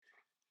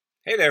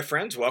Hey there,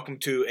 friends. Welcome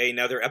to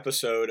another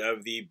episode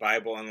of the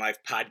Bible and Life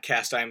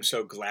podcast. I am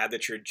so glad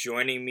that you're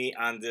joining me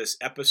on this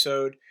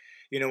episode.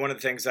 One of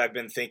the things I've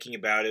been thinking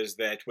about is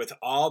that with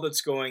all that's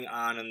going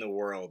on in the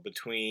world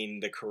between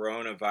the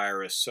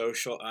coronavirus,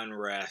 social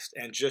unrest,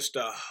 and just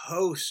a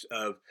host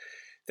of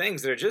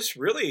things that are just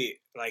really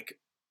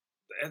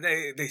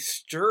they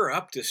stir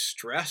up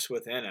distress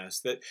within us,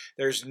 that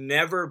there's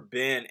never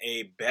been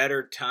a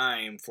better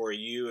time for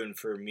you and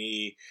for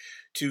me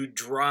to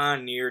draw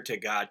near to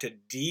God, to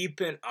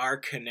deepen our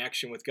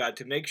connection with God,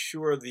 to make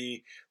sure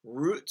the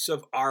roots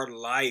of our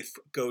life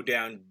go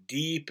down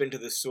deep into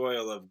the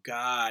soil of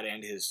God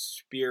and His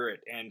Spirit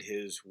and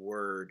His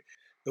Word.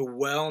 The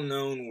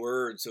well-known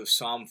words of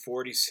Psalm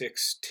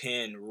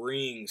 46:10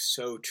 ring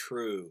so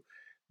true.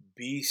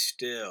 Be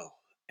still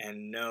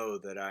and know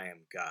that I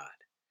am God.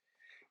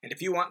 And if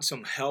you want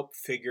some help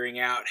figuring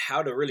out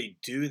how to really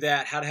do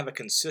that, how to have a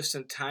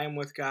consistent time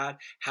with God,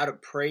 how to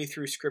pray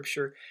through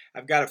Scripture,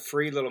 I've got a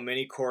free little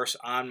mini course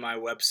on my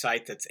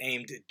website that's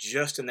aimed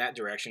just in that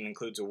direction. It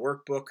includes a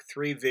workbook,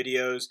 3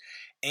 videos,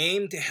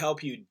 aimed to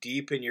help you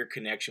deepen your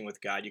connection with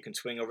God. You can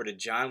swing over to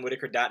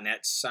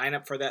johnwhittaker.net, sign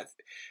up for that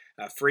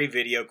free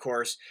video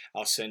course.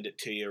 I'll send it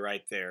to you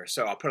right there.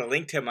 So I'll put a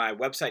link to my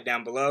website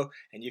down below,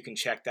 and you can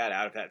check that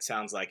out if that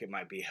sounds like it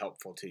might be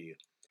helpful to you.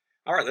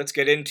 All right, let's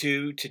get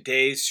into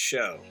today's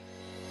show.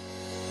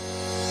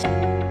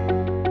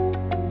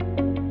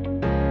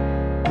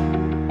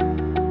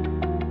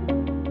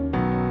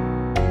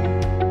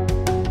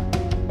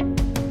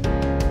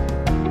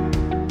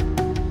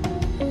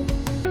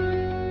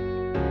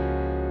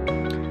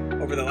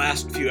 Over the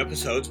last few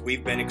episodes,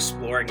 we've been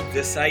exploring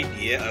this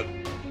idea of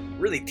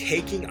really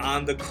taking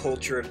on the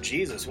culture of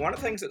Jesus. One of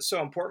the things that's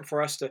so important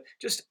for us to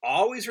just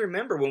always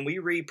remember when we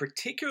read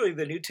particularly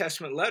the New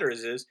Testament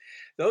letters is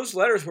those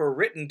letters were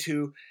written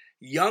to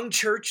young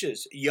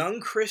churches,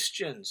 young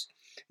Christians,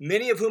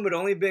 many of whom had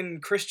only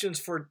been Christians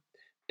for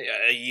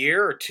a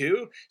year or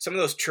two. Some of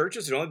those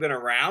churches had only been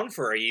around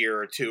for a year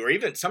or two, or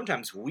even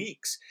sometimes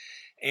weeks.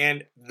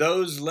 And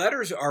those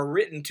letters are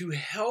written to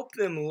help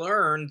them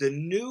learn the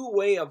new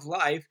way of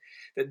life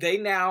that they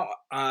now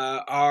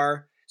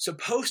are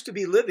supposed to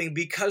be living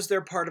because they're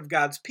part of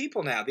God's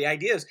people now. The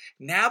idea is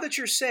now that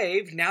you're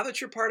saved, now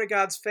that you're part of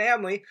God's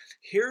family,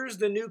 here's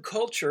the new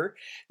culture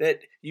that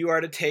you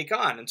are to take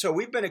on. And so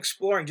we've been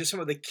exploring just some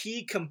of the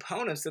key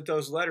components that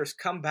those letters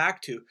come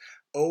back to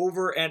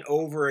over and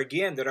over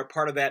again that are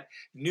part of that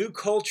new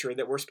culture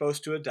that we're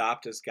supposed to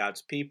adopt as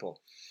God's people.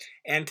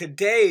 And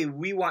today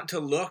we want to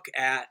look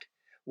at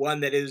one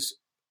that is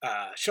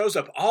shows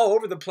up all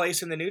over the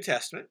place in the New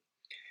Testament.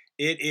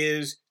 It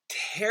is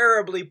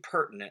terribly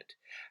pertinent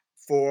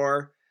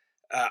for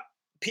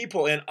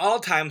people in all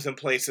times and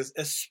places,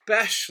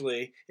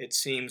 especially, it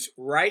seems,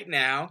 right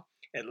now,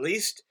 at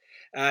least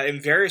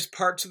in various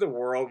parts of the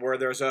world where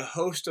there's a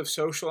host of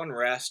social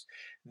unrest.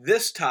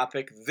 This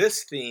topic,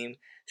 this theme,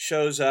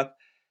 shows up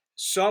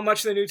so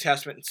much in the New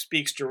Testament and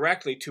speaks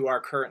directly to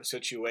our current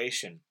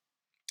situation.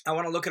 I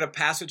want to look at a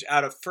passage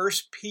out of 1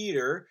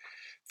 Peter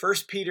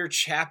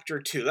chapter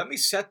 2. Let me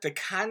set the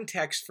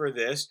context for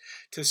this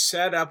to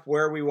set up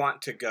where we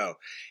want to go.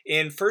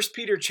 In 1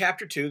 Peter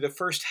chapter 2, the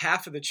first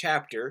half of the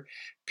chapter,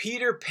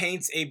 Peter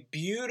paints a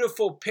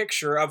beautiful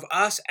picture of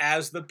us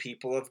as the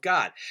people of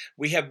God.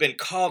 We have been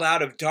called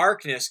out of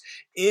darkness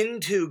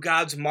into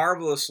God's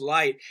marvelous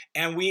light,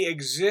 and we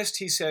exist,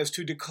 he says,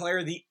 to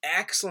declare the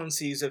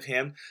excellencies of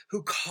him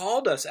who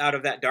called us out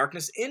of that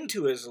darkness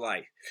into his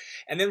light.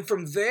 And then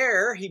from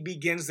there, he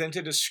begins then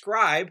to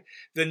describe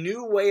the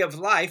new way of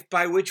life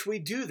by which we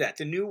do that,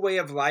 the new way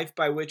of life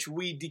by which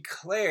we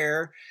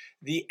declare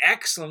the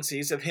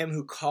excellencies of him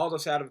who called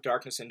us out of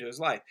darkness into his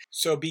light.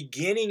 So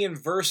beginning in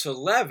verse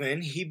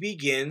 11, he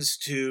begins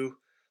to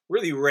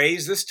really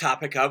raise this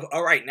topic of,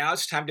 all right, now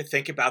it's time to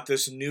think about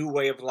this new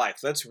way of life.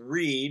 Let's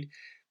read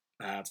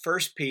 1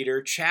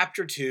 Peter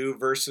chapter 2,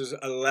 verses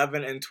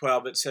 11 and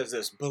 12. It says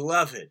this,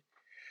 "Beloved,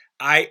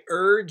 I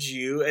urge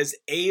you as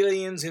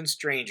aliens and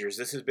strangers."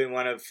 This has been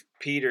one of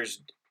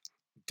Peter's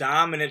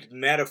dominant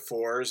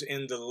metaphors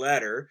in the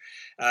letter,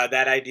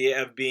 that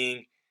idea of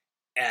being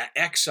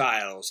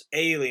exiles,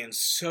 aliens,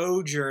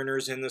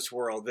 sojourners in this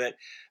world, that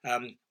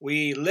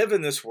we live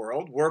in this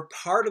world, we're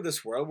part of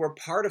this world, we're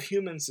part of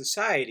human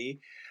society,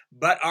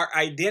 but our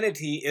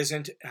identity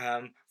isn't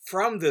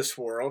from this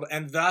world,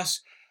 and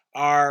thus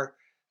our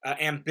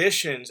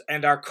ambitions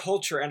and our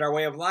culture and our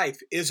way of life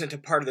isn't a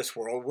part of this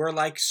world. We're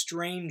like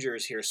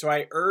strangers here. So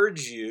I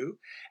urge you,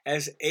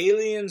 as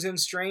aliens and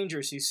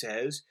strangers, he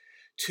says,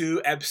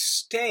 to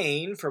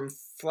abstain from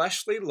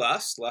fleshly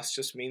lust. Lust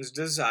just means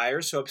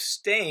desire. So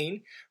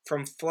abstain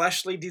from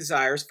fleshly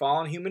desires,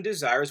 fallen human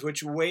desires,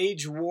 which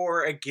wage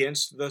war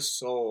against the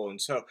soul.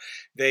 And so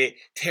they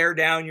tear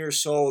down your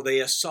soul. They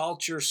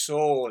assault your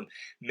soul. And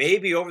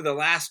maybe over the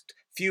last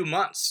few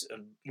months,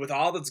 with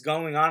all that's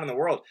going on in the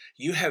world,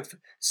 you have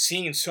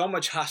seen so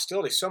much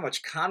hostility, so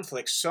much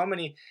conflict, so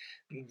many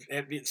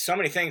so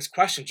many things,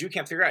 questions you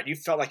can't figure out. You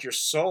felt like your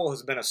soul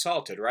has been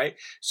assaulted, right?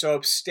 So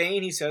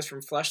abstain, he says,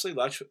 from fleshly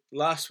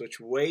lusts which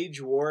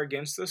wage war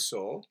against the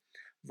soul.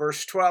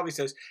 Verse 12, he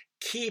says,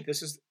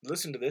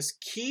 listen to this,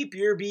 keep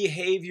your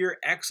behavior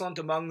excellent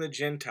among the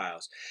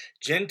Gentiles.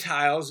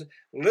 Gentiles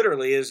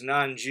literally is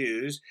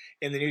non-Jews.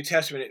 In the New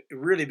Testament, it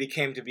really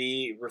became to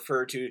be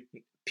referred to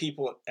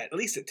people, at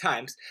least at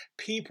times,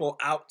 people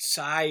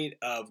outside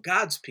of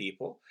God's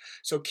people.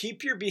 So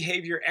keep your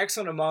behavior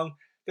excellent among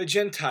the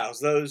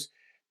Gentiles, those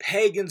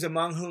pagans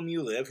among whom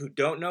you live, who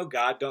don't know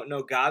God, don't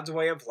know God's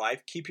way of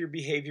life. Keep your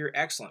behavior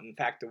excellent. In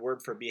fact, the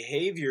word for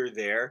behavior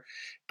there,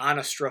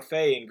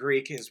 anastrophe in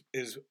Greek,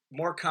 is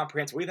more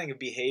comprehensive. We think of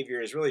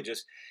behavior as really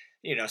just,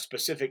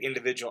 specific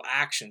individual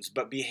actions,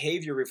 but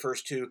behavior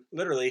refers to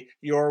literally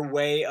your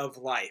way of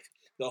life.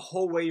 The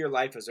whole way your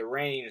life is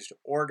arranged,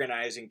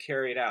 organized, and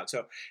carried out.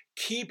 So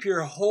keep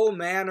your whole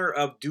manner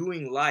of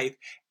doing life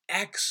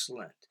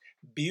excellent.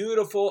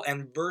 Beautiful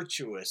and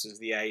virtuous is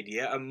the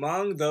idea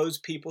among those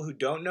people who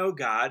don't know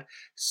God,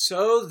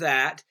 so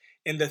that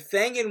in the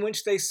thing in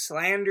which they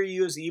slander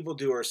you as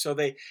evildoers, so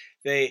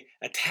they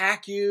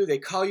attack you, they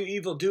call you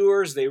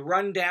evildoers, they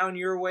run down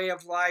your way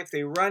of life,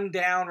 they run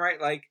down,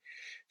 right, like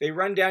they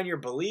run down your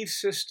belief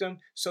system,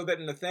 so that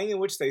in the thing in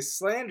which they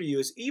slander you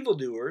as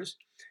evildoers,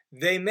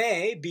 they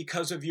may,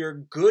 because of your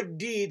good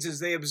deeds as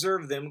they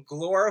observe them,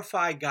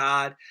 glorify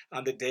God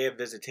on the day of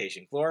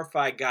visitation.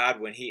 Glorify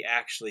God when he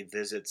actually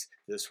visits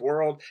this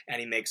world and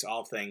he makes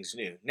all things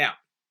new. Now,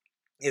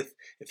 if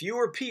you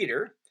were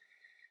Peter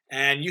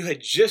and you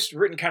had just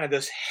written kind of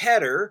this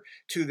header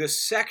to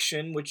this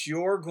section, which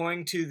you're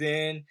going to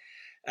then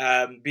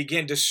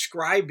begin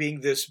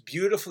describing this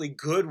beautifully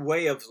good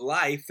way of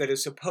life that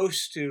is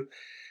supposed to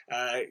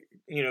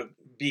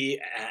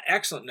be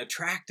excellent and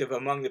attractive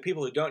among the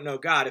people who don't know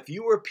God. If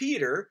you were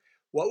Peter,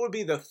 what would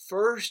be the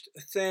first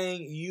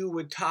thing you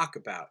would talk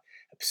about?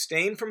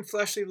 Abstain from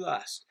fleshly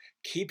lust.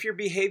 Keep your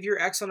behavior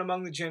excellent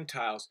among the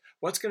Gentiles.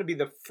 What's going to be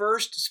the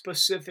first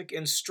specific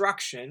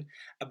instruction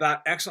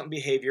about excellent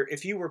behavior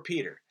if you were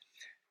Peter?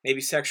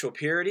 Maybe sexual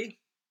purity,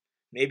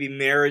 maybe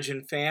marriage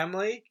and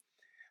family,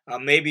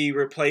 maybe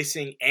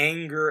replacing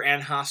anger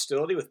and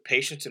hostility with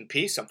patience and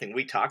peace, something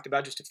we talked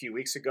about just a few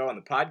weeks ago on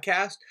the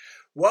podcast.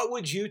 What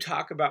would you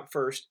talk about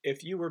first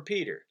if you were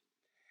Peter?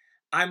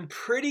 I'm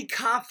pretty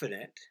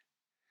confident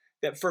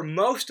that for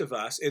most of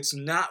us, it's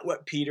not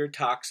what Peter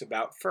talks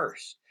about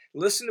first.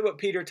 Listen to what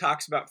Peter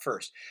talks about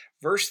first.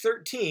 Verse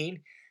 13,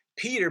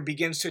 Peter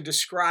begins to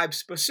describe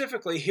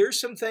specifically, here's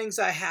some things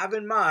I have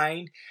in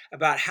mind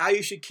about how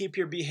you should keep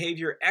your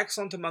behavior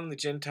excellent among the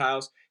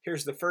Gentiles.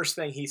 Here's the first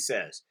thing he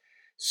says.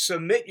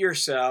 Submit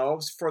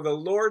yourselves for the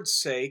Lord's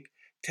sake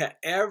to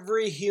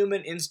every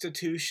human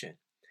institution,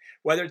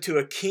 whether to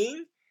a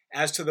king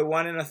as to the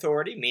one in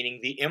authority, meaning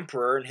the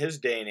emperor in his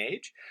day and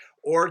age,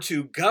 or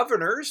to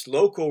governors,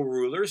 local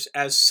rulers,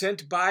 as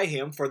sent by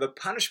him for the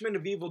punishment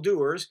of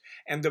evildoers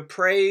and the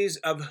praise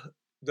of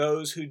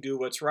those who do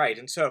what's right.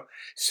 And so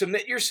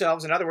submit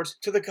yourselves, in other words,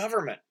 to the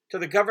government, to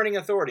the governing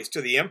authorities, to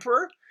the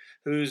emperor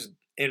who's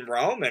in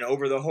Rome and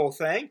over the whole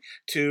thing,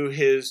 to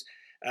his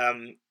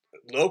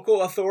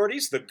local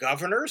authorities, the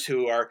governors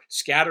who are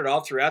scattered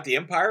all throughout the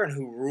empire and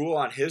who rule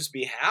on his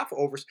behalf.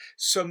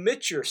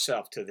 Submit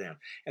yourself to them.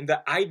 And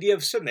the idea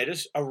of submit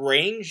is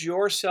arrange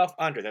yourself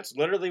under. That's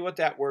literally what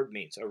that word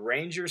means.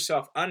 Arrange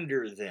yourself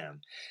under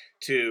them,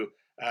 to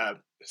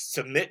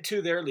submit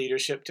to their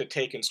leadership, to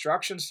take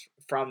instructions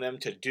from them,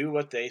 to do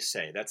what they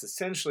say. That's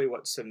essentially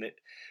what submit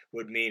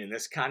would mean in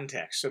this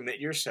context. Submit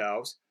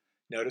yourselves,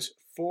 notice,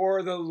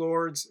 for the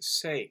Lord's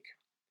sake,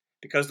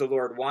 because the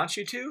Lord wants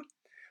you to,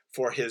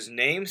 for his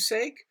name's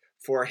sake,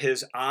 for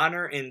his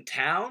honor in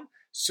town.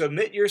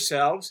 Submit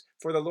yourselves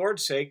for the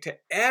Lord's sake to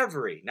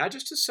every, not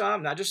just to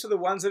some, not just to the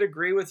ones that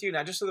agree with you,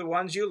 not just to the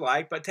ones you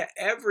like, but to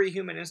every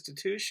human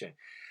institution,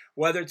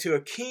 whether to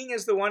a king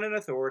as the one in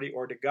authority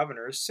or to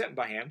governors sent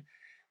by him,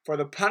 for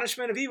the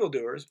punishment of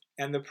evildoers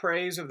and the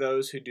praise of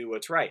those who do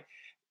what's right.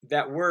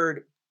 That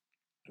word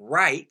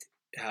right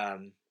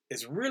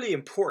is really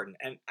important,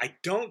 and I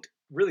don't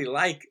really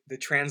like the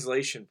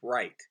translation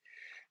right.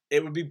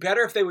 It would be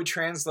better if they would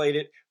translate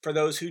it for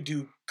those who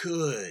do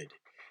good,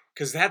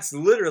 because that's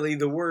literally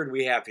the word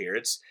we have here.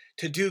 It's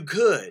to do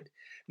good,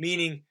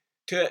 meaning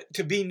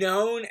to be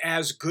known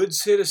as good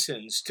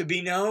citizens, to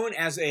be known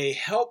as a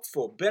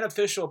helpful,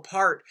 beneficial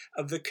part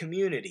of the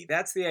community.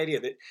 That's the idea,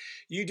 that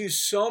you do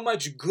so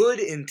much good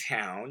in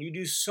town, you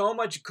do so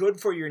much good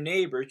for your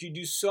neighbors, you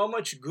do so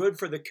much good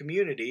for the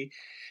community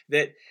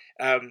that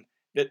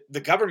that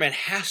the government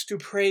has to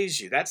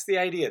praise you. That's the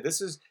idea. This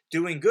is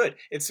doing good.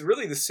 It's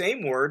really the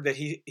same word that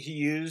he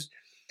used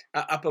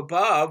up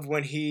above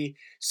when he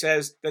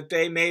says that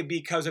they may,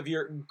 because of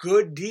your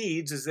good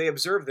deeds as they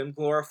observe them,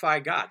 glorify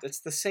God.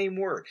 That's the same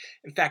word.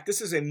 In fact, this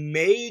is a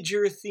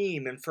major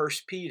theme in 1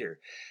 Peter.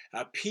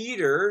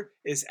 Peter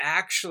is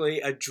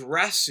actually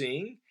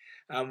addressing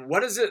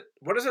what is it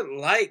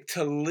like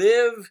to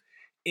live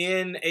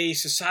in a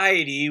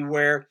society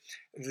where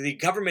the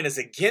government is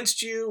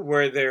against you,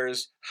 where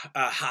there's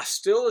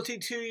hostility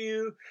to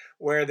you,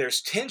 where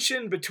there's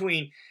tension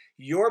between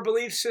your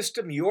belief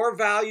system, your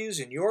values,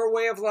 and your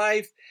way of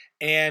life,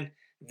 and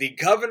the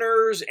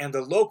governors and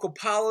the local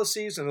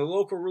policies and the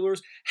local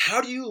rulers.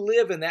 How do you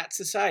live in that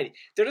society?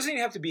 There doesn't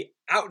even have to be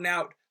out and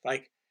out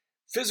like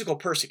physical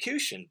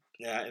persecution.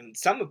 And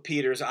some of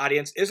Peter's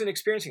audience isn't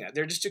experiencing that.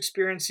 They're just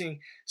experiencing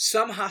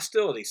some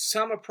hostility,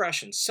 some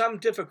oppression, some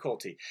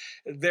difficulty.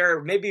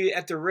 They're maybe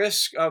at the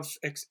risk of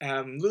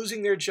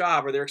losing their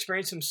job, or they're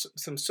experiencing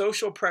some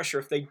social pressure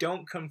if they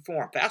don't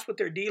conform. That's what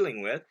they're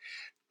dealing with.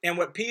 And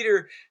what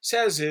Peter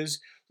says is,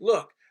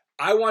 look,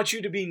 I want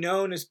you to be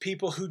known as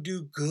people who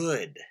do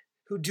good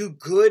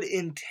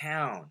in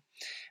town.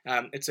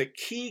 It's a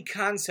key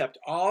concept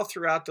all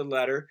throughout the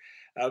letter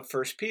of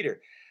 1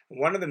 Peter.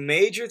 One of the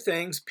major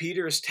things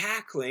Peter is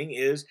tackling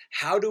is,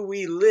 how do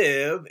we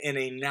live in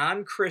a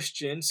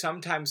non-Christian,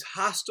 sometimes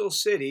hostile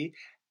city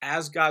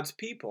as God's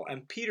people?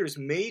 And Peter's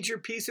major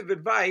piece of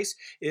advice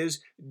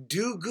is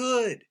do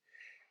good.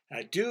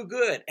 Do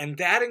good. And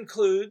that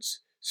includes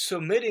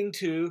submitting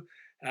to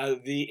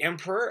the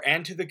emperor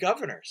and to the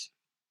governors.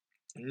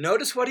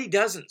 Notice what he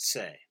doesn't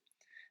say.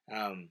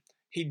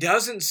 He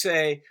doesn't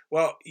say,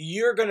 well,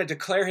 you're going to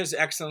declare his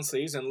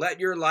excellencies and let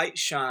your light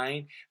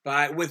shine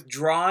by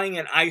withdrawing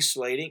and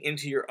isolating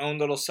into your own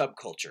little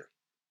subculture.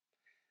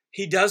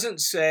 He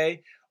doesn't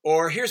say,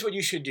 or here's what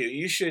you should do.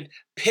 You should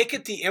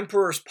picket the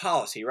emperor's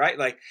policy, right?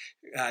 Like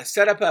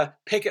set up a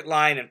picket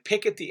line and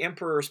picket the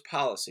emperor's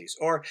policies.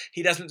 Or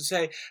he doesn't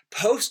say,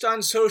 post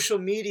on social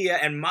media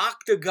and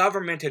mock the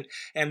government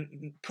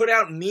and put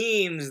out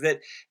memes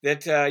that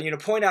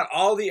point out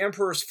all the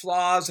emperor's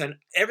flaws and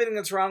everything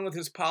that's wrong with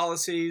his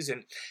policies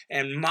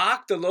and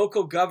mock the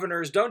local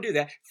governors. Don't do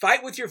that.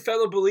 Fight with your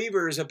fellow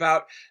believers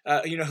about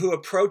who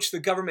approach the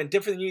government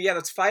different than you. Yeah,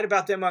 let's fight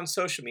about them on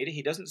social media.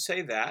 He doesn't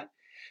say that.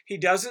 He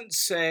doesn't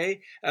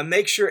say,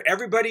 make sure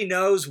everybody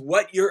knows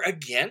what you're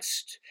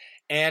against.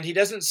 And he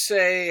doesn't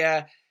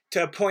say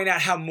to point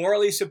out how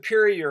morally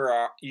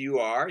superior you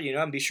are,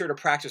 and be sure to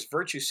practice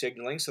virtue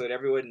signaling so that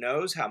everyone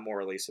knows how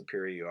morally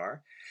superior you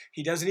are.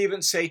 He doesn't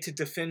even say to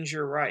defend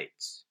your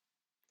rights.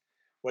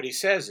 What he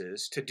says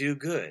is to do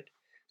good,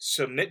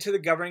 submit to the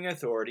governing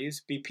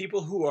authorities, be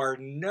people who are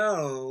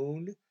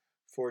known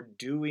for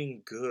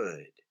doing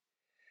good.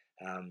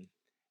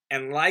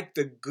 And like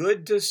the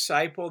good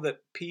disciple that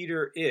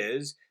Peter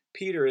is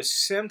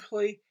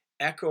simply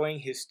echoing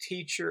his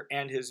teacher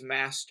and his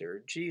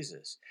master,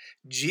 Jesus.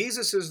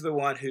 Jesus is the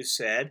one who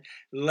said,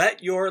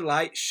 let your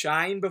light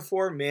shine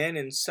before men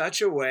in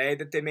such a way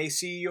that they may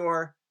see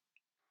your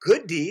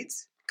good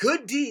deeds,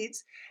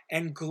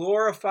 and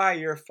glorify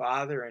your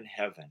Father in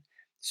heaven.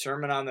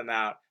 Sermon on the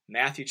Mount,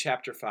 Matthew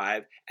chapter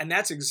 5. And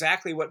that's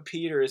exactly what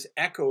Peter is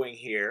echoing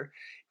here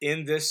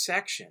in this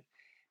section.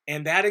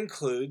 And that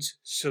includes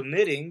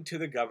submitting to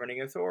the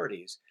governing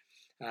authorities.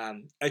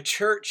 A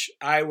church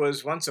I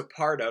was once a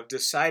part of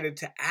decided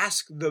to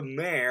ask the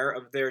mayor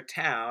of their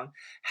town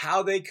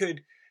how they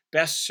could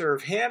best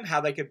serve him, how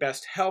they could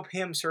best help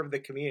him serve the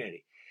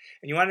community.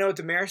 And you want to know what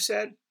the mayor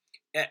said?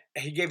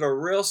 He gave a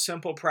real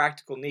simple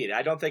practical need.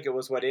 I don't think it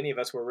was what any of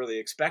us were really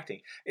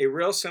expecting. A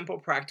real simple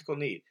practical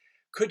need.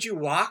 Could you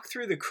walk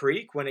through the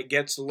creek when it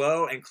gets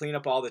low and clean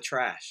up all the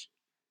trash?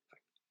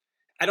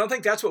 I don't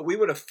think that's what we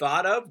would have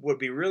thought of would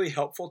be really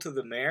helpful to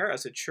the mayor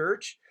as a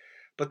church,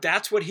 but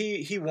that's what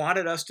he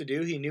wanted us to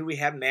do. He knew we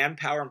had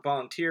manpower and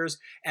volunteers,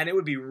 and it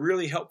would be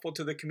really helpful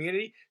to the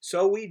community,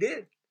 so we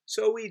did.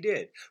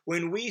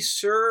 When we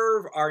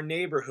serve our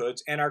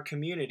neighborhoods and our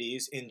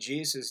communities in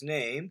Jesus'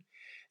 name,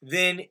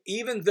 then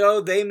even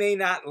though they may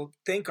not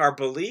think our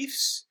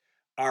beliefs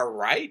are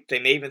right, they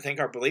may even think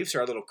our beliefs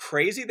are a little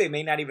crazy, they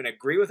may not even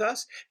agree with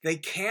us, they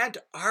can't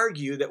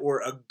argue that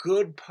we're a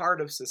good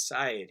part of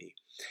society.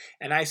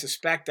 And I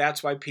suspect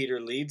that's why Peter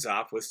leads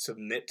off with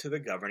submit to the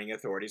governing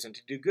authorities and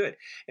to do good.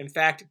 In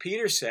fact,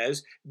 Peter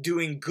says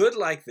doing good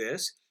like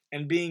this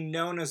and being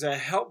known as a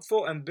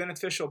helpful and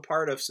beneficial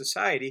part of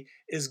society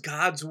is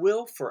God's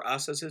will for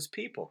us as his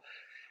people.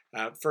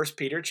 1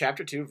 Peter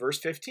chapter 2, verse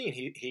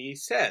 15, he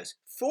says,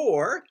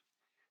 For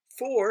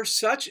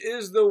such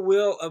is the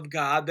will of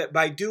God that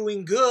by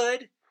doing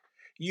good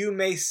you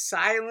may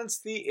silence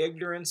the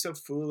ignorance of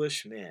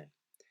foolish men.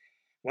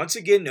 Once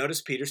again,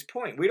 notice Peter's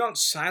point. We don't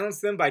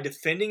silence them by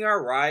defending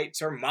our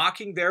rights or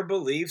mocking their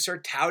beliefs or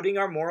touting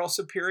our moral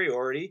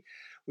superiority.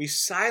 We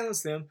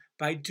silence them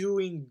by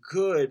doing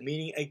good,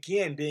 meaning,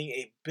 again, being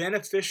a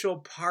beneficial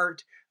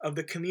part of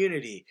the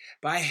community,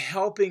 by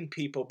helping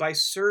people, by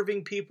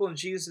serving people in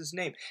Jesus'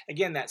 name.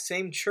 Again, that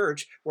same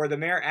church where the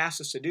mayor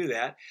asked us to do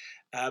that,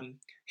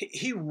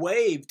 he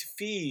waived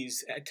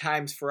fees at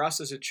times for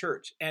us as a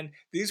church. And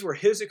these were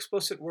his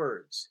explicit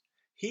words.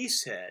 He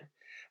said,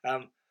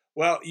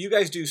 well, you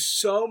guys do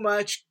so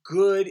much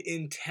good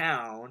in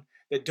town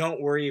that don't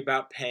worry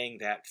about paying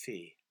that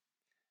fee.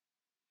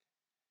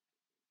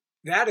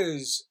 That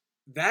is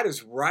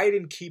right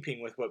in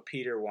keeping with what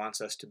Peter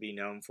wants us to be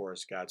known for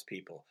as God's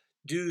people.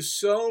 do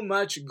so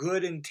much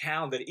good in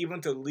town that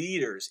even the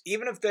leaders,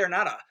 even if they're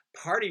not a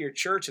part of your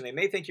church and they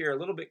may think you're a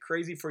little bit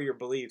crazy for your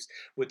beliefs,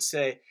 would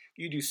say,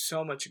 you do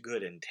so much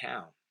good in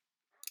town.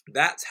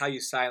 That's how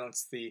you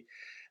silence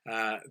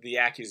the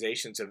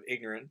accusations of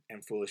ignorant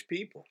and foolish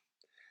people.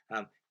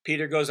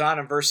 Peter goes on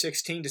in verse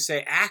 16 to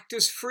say, act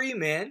as free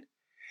men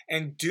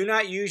and do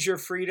not use your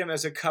freedom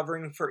as a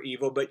covering for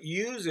evil, but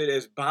use it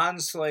as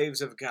bondslaves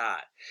of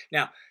God.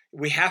 Now,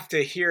 we have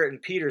to hear it in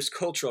Peter's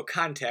cultural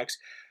context.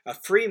 A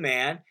free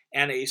man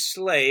and a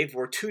slave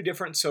were two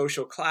different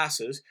social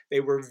classes.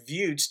 They were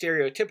viewed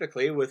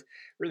stereotypically with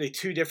really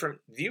two different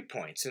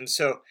viewpoints. And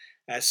so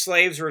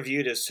slaves were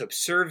viewed as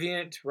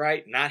subservient,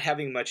 right? Not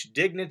having much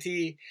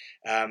dignity,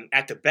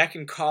 at the beck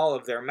and call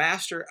of their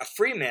master. A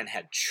free man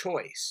had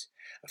choice.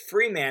 A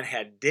free man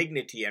had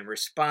dignity and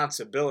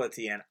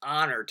responsibility and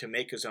honor to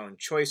make his own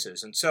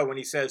choices. And so when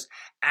he says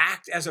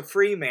act as a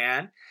free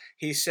man,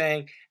 he's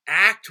saying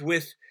act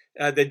with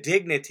the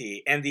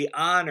dignity and the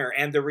honor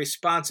and the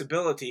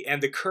responsibility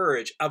and the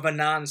courage of a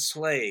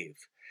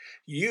non-slave.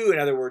 You, in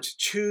other words,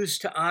 choose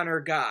to honor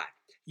God.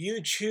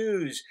 You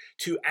choose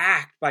to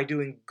act by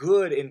doing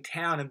good in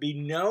town and be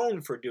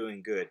known for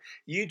doing good.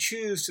 You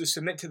choose to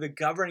submit to the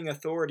governing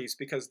authorities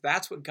because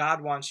that's what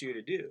God wants you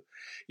to do.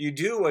 You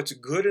do what's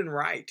good and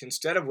right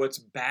instead of what's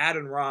bad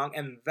and wrong.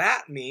 And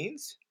that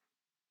means,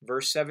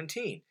 verse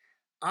 17,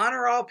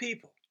 honor all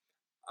people.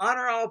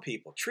 Honor all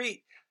people.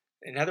 Treat,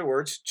 in other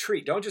words,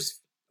 treat. Don't just,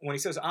 when he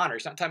says honor,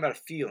 he's not talking about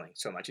a feeling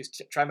so much. He's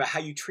talking about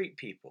how you treat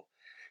people.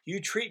 You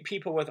treat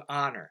people with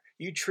honor.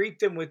 You treat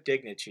them with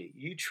dignity.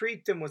 You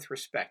treat them with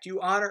respect.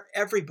 You honor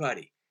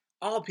everybody.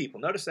 All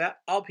people. Notice that.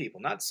 All people.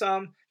 Not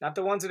some. Not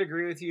the ones that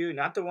agree with you.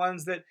 Not the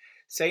ones that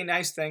say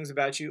nice things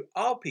about you.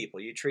 All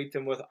people. You treat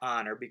them with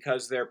honor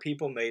because they're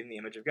people made in the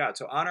image of God.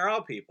 So honor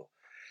all people.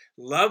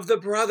 Love the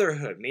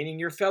brotherhood, meaning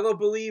your fellow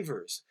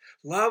believers.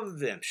 Love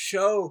them.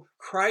 Show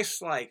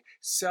Christ-like,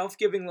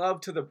 self-giving love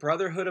to the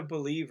brotherhood of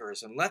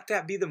believers, and let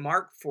that be the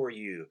mark for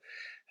you.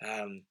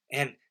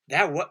 And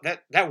that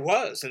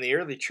was in the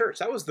early church.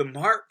 That was the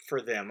mark for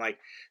them. Like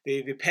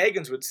the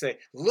pagans would say,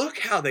 look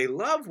how they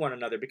love one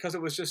another, because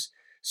it was just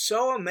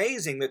so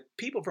amazing that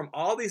people from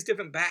all these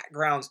different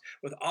backgrounds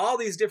with all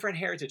these different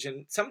heritage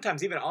and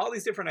sometimes even all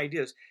these different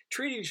ideas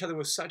treated each other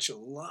with such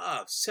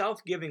love,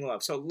 self-giving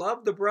love. So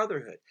love the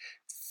brotherhood.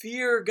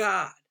 Fear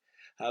God.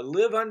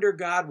 Live under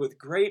God with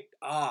great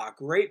awe,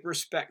 great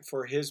respect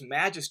for his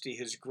majesty,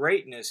 his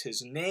greatness,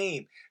 his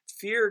name.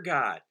 Fear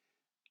God.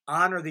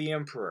 Honor the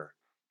emperor.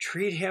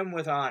 Treat him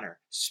with honor.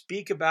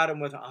 Speak about him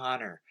with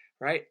honor,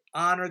 right?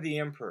 Honor the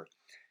emperor.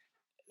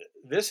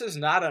 This is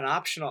not an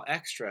optional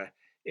extra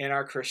in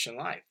our Christian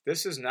life.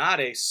 This is not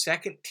a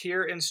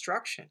second-tier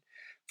instruction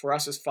for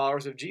us as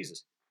followers of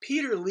Jesus.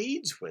 Peter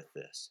leads with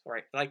this,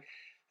 right?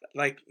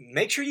 Like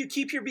make sure you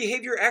keep your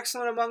behavior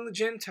excellent among the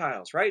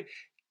Gentiles, right?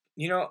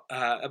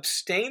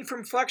 Abstain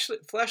from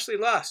fleshly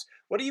lust.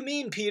 What do you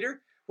mean,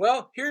 Peter?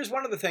 Well, here's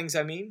one of the things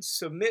I mean.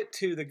 Submit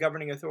to the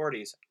governing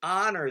authorities.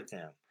 Honor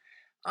them.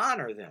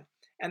 Honor them.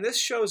 And this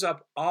shows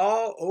up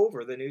all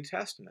over the New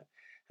Testament.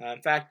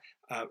 In fact,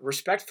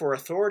 respect for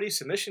authority,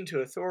 submission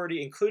to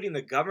authority, including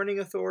the governing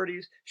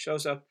authorities,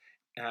 shows up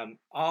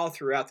all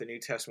throughout the New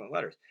Testament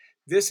letters.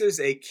 This is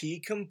a key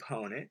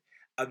component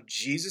of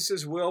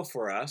Jesus' will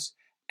for us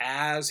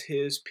as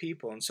his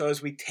people. And so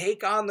as we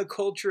take on the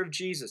culture of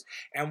Jesus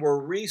and we're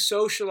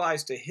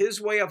re-socialized to his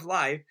way of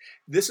life,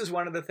 this is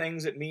one of the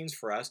things it means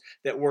for us,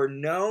 that we're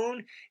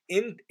known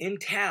in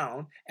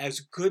town as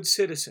good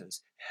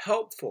citizens,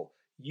 helpful,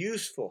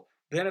 useful,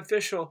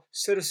 beneficial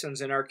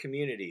citizens in our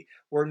community.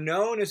 We're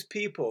known as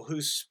people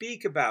who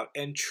speak about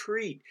and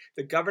treat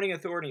the governing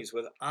authorities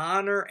with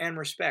honor and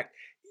respect.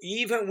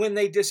 Even when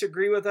they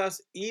disagree with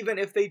us, even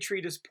if they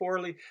treat us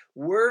poorly,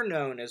 we're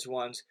known as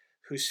ones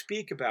who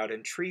speak about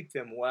and treat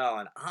them well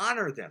and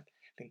honor them.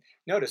 And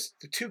notice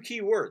the two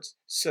key words: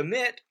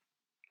 submit.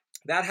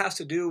 That has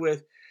to do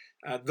with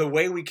the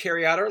way we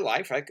carry out our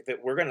life, right?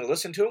 That we're going to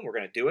listen to them, we're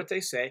going to do what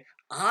they say.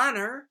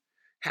 Honor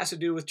has to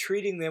do with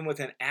treating them with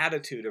an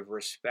attitude of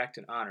respect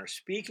and honor,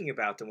 speaking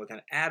about them with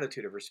an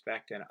attitude of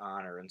respect and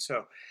honor. And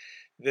so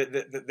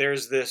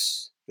there's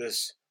this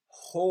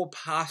whole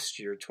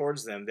posture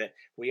towards them that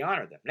we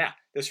honor them. Now,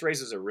 this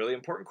raises a really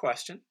important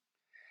question.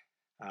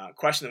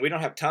 Question that we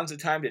don't have tons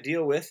of time to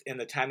deal with in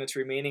the time that's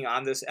remaining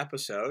on this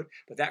episode.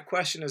 But that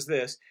question is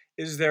this: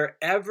 is there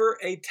ever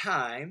a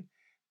time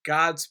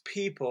God's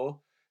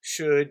people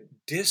should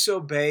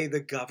disobey the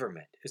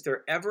government? Is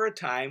there ever a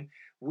time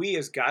we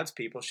as God's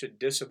people should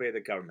disobey the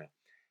government?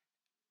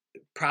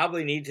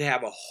 Probably need to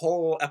have a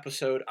whole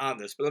episode on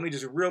this, but let me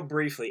just real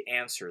briefly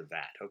answer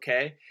that,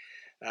 okay?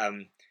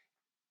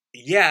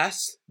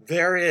 Yes,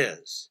 there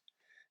is.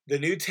 The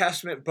New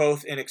Testament,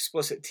 both in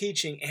explicit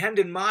teaching and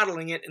in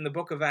modeling it in the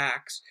book of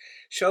Acts,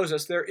 shows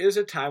us there is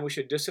a time we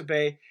should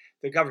disobey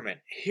the government.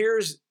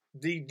 Here's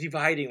the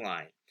dividing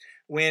line.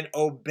 When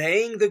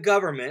obeying the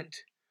government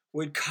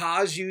would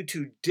cause you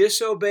to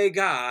disobey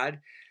God,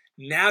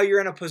 now you're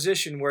in a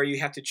position where you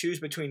have to choose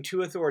between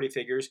two authority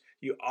figures.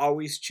 You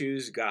always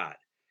choose God.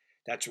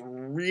 That's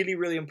really,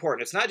 really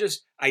important. It's not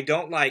just I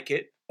don't like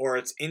it, or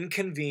it's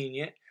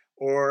inconvenient,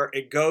 or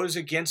it goes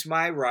against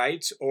my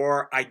rights,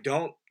 or I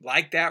don't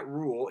like that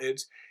rule.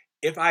 It's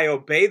if I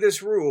obey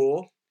this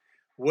rule,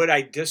 would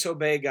I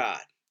disobey God?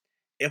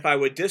 If I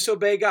would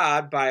disobey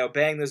God by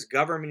obeying this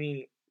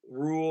governing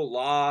rule,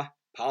 law,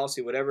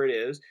 policy, whatever it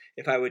is,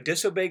 if I would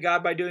disobey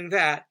God by doing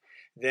that,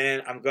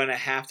 then I'm going to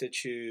have to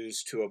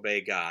choose to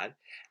obey God.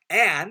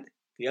 And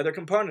the other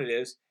component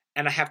is,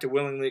 and I have to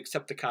willingly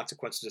accept the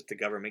consequences that the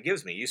government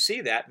gives me. You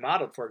see that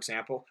modeled, for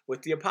example,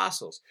 with the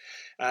apostles.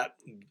 Uh,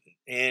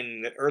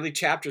 in the early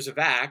chapters of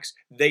Acts,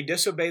 they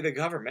disobey the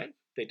government.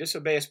 They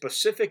disobey a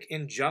specific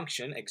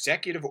injunction,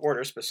 executive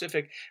order,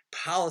 specific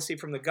policy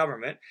from the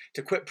government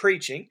to quit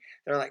preaching.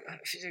 They're like,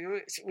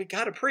 we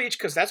got to preach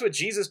because that's what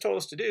Jesus told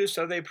us to do.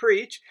 So they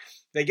preach.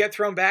 They get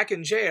thrown back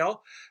in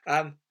jail.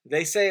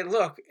 They say,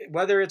 look,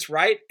 whether it's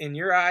right in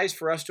your eyes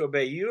for us to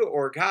obey you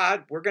or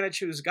God, we're going to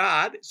choose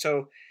God.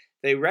 So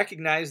they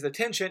recognize the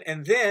tension,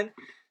 and then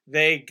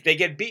they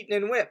get beaten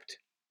and whipped.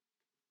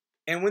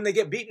 And when they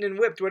get beaten and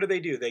whipped, what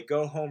do? They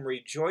go home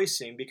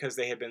rejoicing because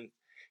they have been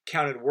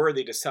counted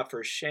worthy to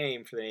suffer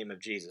shame for the name of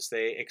Jesus.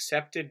 They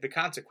accepted the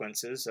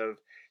consequences of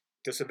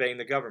disobeying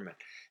the government.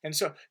 And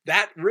so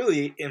that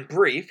really, in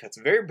brief, that's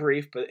very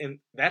brief, but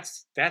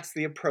that's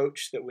the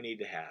approach that we need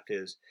to have,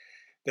 is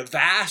the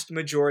vast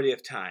majority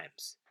of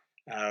times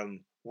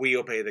we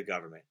obey the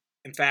government.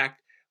 In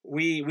fact,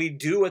 we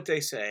do what they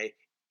say,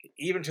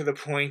 even to the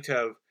point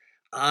of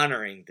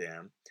honoring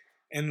them,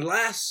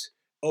 unless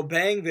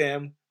obeying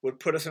them would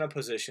put us in a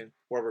position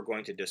where we're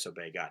going to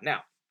disobey God.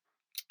 Now,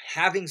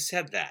 having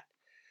said that,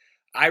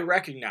 I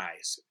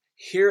recognize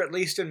here, at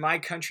least in my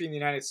country, in the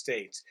United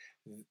States,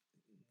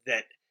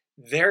 that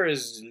there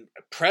is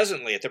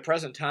presently, at the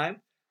present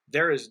time,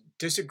 there is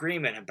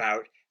disagreement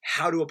about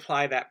how to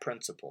apply that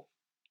principle.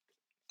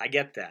 I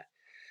get that.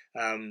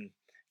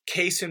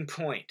 Case in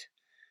point,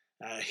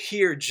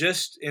 here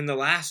just in the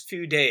last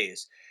few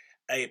days,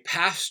 a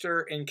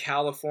pastor in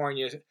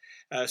California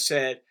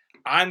said,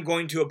 I'm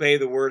going to obey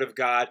the word of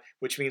God,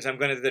 which means I'm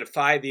going to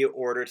defy the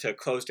order to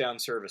close down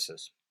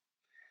services.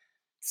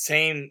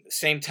 Same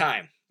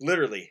time,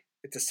 literally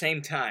at the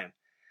same time.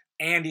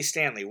 Andy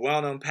Stanley,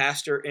 well-known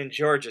pastor in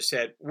Georgia,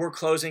 said, we're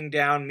closing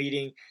down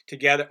meeting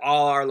together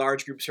all our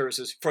large group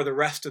services for the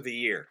rest of the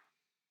year.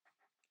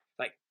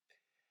 Like,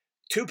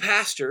 two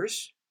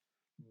pastors,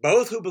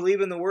 both who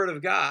believe in the word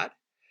of God,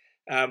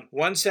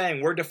 one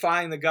saying we're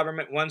defying the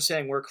government, one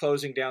saying we're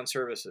closing down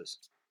services.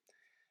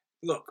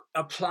 Look,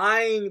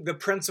 applying the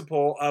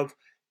principle of,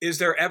 is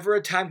there ever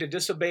a time to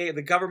disobey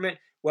the government?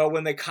 Well,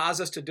 when they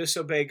cause us to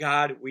disobey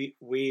God,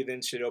 we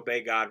then should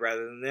obey God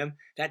rather than them.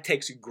 That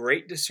takes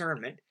great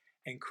discernment,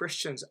 and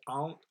Christians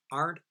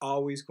aren't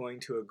always going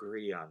to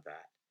agree on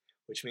that,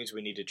 which means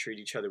we need to treat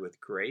each other with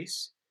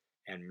grace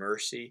and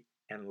mercy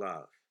and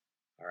love.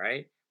 All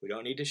right? We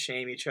don't need to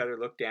shame each other,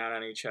 look down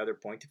on each other,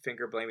 point the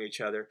finger, blame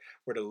each other.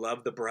 We're to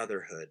love the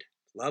brotherhood.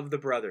 Love the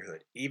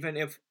brotherhood, even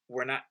if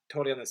we're not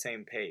totally on the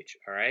same page,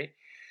 all right?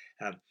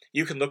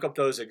 You can look up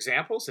those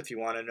examples if you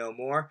want to know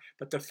more,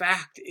 but the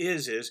fact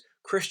is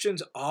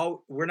Christians,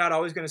 we're not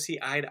always going to see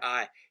eye to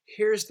eye.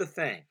 Here's the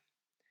thing.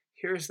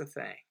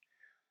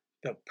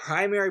 The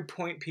primary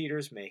point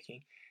Peter's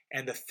making,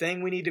 and the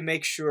thing we need to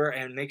make sure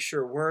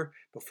we're,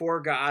 before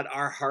God,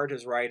 our heart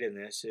is right in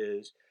this,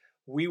 is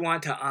we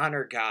want to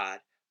honor God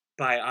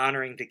by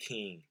honoring the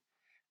king,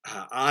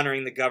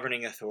 honoring the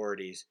governing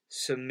authorities,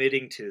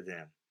 submitting to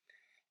them,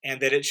 and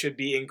that it should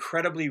be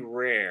incredibly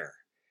rare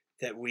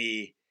that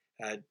we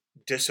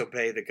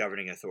disobey the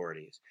governing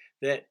authorities,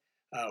 that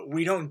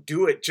we don't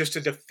do it just to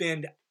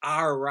defend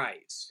our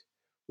rights.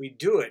 We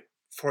do it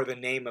for the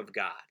name of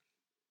God.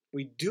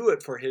 We do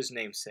it for his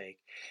name's sake.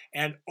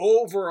 And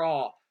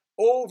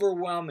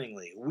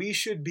overwhelmingly, we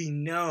should be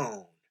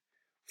known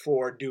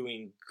for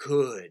doing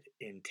good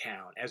in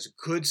town as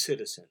good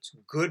citizens,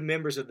 good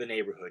members of the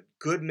neighborhood,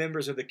 good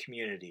members of the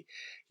community,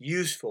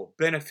 useful,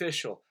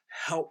 beneficial,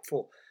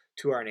 helpful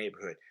to our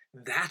neighborhood.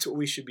 That's what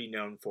we should be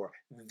known for.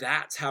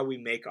 That's how we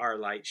make our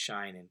light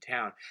shine in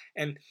town.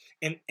 And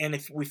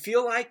if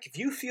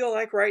you feel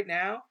like right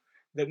now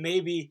that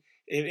maybe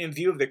in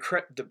view of the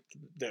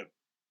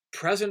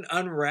present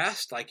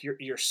unrest, like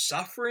you're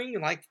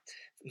suffering, like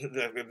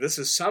this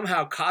is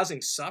somehow causing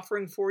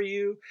suffering for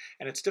you,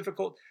 and it's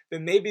difficult,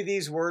 then maybe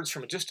these words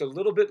from just a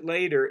little bit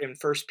later in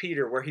 1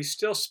 Peter, where he's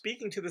still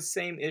speaking to the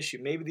same issue,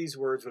 maybe these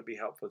words would be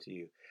helpful to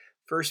you.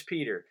 1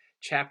 Peter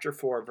chapter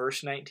 4,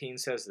 verse 19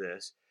 says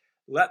this: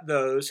 let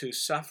those who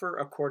suffer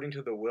according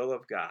to the will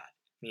of God,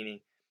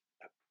 meaning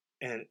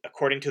and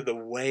according to the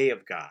way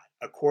of God,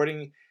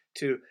 according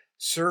to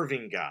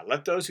serving God,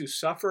 let those who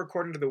suffer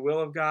according to the will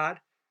of God,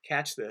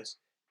 catch this,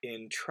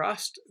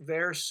 entrust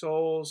their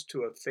souls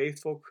to a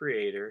faithful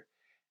Creator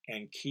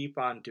and keep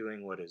on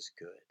doing what is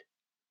good.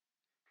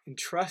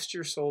 Entrust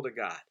your soul to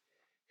God.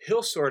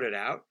 He'll sort it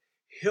out.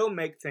 He'll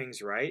make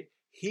things right.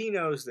 He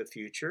knows the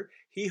future.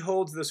 He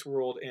holds this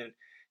world in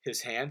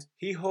his hands.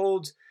 He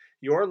holds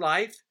your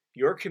life,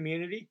 your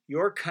community,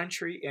 your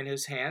country in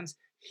his hands.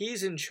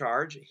 He's in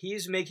charge.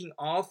 He's making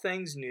all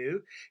things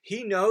new.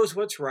 He knows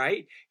what's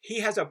right. He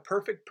has a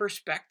perfect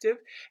perspective,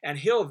 and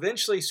he'll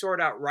eventually sort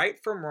out right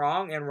from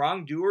wrong, and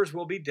wrongdoers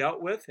will be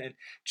dealt with, and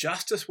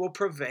justice will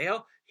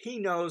prevail. He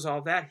knows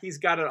all that. He's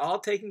got it all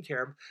taken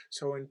care of.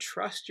 So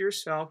entrust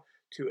yourself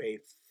to a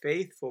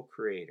faithful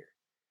Creator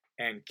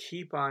and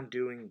keep on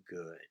doing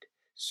good,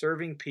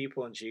 serving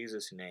people in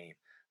Jesus' name,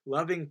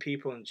 loving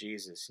people in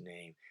Jesus'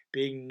 name,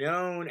 being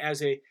known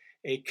as a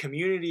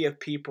community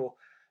of people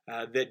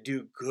that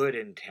do good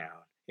in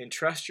town.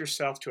 Entrust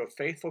yourself to a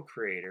faithful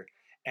Creator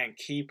and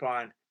keep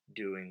on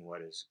doing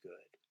what is good.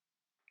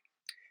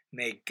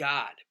 May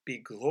God be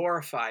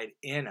glorified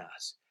in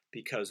us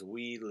because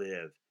we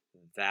live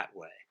that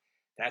way.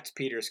 That's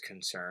Peter's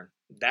concern.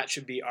 That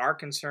should be our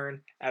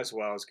concern as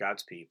well as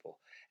God's people,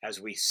 as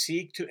we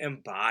seek to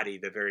embody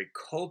the very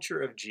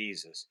culture of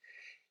Jesus,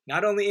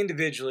 not only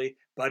individually,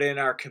 but in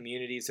our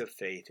communities of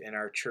faith, in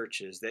our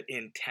churches, that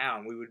in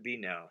town we would be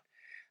known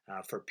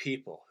for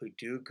people who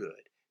do good,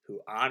 who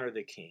honor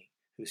the King,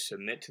 who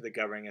submit to the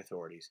governing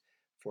authorities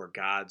for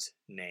God's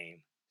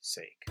name's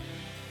sake.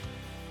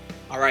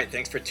 All right,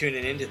 thanks for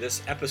tuning in to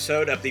this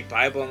episode of the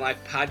Bible and Life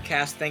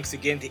podcast. Thanks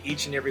again to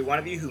each and every one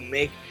of you who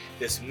make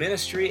this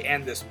ministry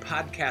and this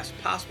podcast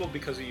possible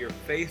because of your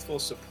faithful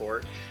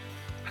support.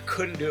 I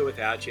couldn't do it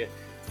without you.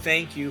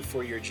 Thank you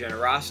for your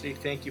generosity.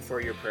 Thank you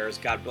for your prayers.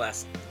 God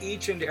bless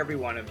each and every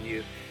one of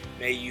you.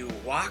 May you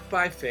walk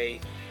by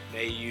faith.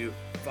 May you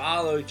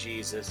follow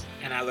Jesus.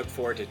 And I look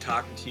forward to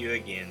talking to you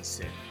again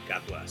soon.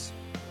 God bless.